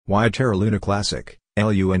Why Terra Luna Classic,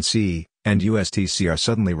 LUNC, and USTC are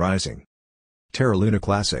suddenly rising. Terra Luna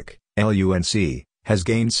Classic, LUNC, has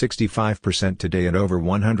gained 65% today and over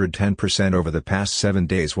 110% over the past 7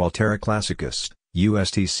 days, while TerraClassicUSD,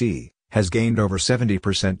 USTC, has gained over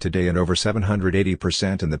 70% today and over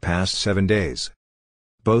 780% in the past 7 days.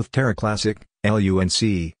 Both TerraClassic,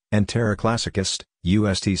 LUNC, and TerraClassicUSD,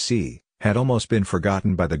 USTC, had almost been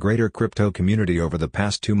forgotten by the greater crypto community over the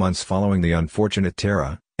past 2 months following the unfortunate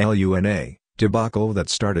Terra, LUNA, debacle that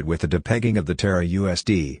started with the depegging of the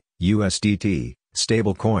TerraUSD, USDT,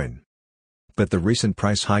 stablecoin. But the recent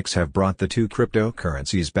price hikes have brought the two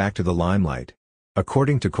cryptocurrencies back to the limelight.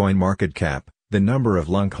 According to CoinMarketCap, the number of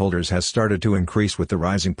LUNC holders has started to increase with the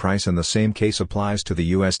rising price, and the same case applies to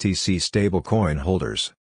the USTC stablecoin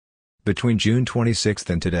holders. Between June 26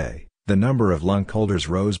 and today, the number of LUNC holders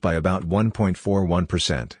rose by about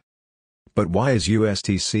 1.41%. But why is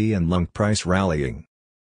USTC and LUNC price rallying?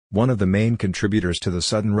 One of the main contributors to the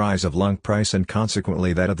sudden rise of LUNC price and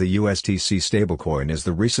consequently that of the USTC stablecoin is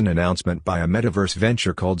the recent announcement by a metaverse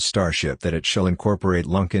venture called Starship that it shall incorporate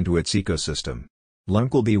LUNC into its ecosystem.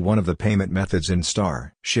 LUNC will be one of the payment methods in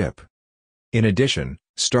Starship. In addition,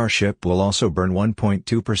 Starship will also burn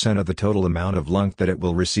 1.2% of the total amount of LUNC that it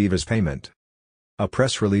will receive as payment. A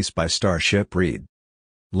press release by Starship read: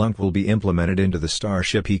 LUNC will be implemented into the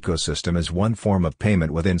Starship ecosystem as one form of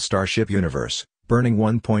payment within Starship universe, burning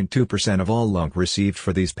 1.2% of all LUNC received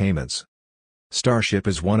for these payments. Starship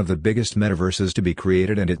is one of the biggest metaverses to be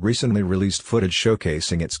created, and it recently released footage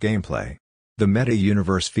showcasing its gameplay. The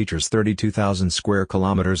meta-universe features 32,000 square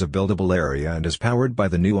kilometers of buildable area and is powered by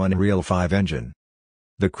the new Unreal 5 engine.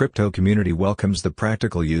 The crypto community welcomes the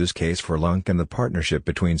practical use case for LUNC, and the partnership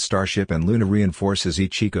between Starship and Luna reinforces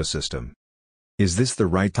each ecosystem. Is this the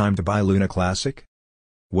right time to buy Luna Classic?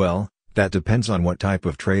 Well, that depends on what type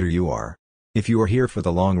of trader you are. If you are here for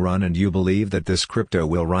the long run and you believe that this crypto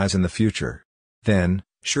will rise in the future, then,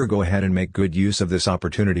 sure, go ahead and make good use of this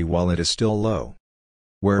opportunity while it is still low.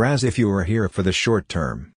 Whereas if you are here for the short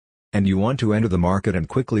term, and you want to enter the market and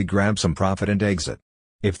quickly grab some profit and exit,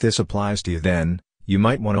 if this applies to you, then, you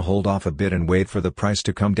might want to hold off a bit and wait for the price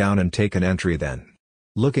to come down and take an entry then.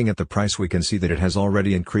 Looking at the price, we can see that it has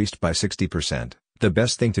already increased by 60%. The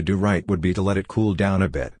best thing to do right would be to let it cool down a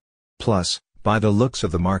bit. Plus, by the looks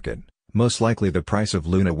of the market, most likely the price of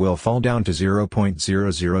Luna will fall down to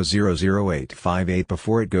 0.0000858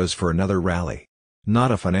 before it goes for another rally.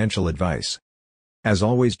 Not a financial advice. As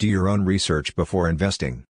always, do your own research before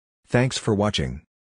investing. Thanks for watching.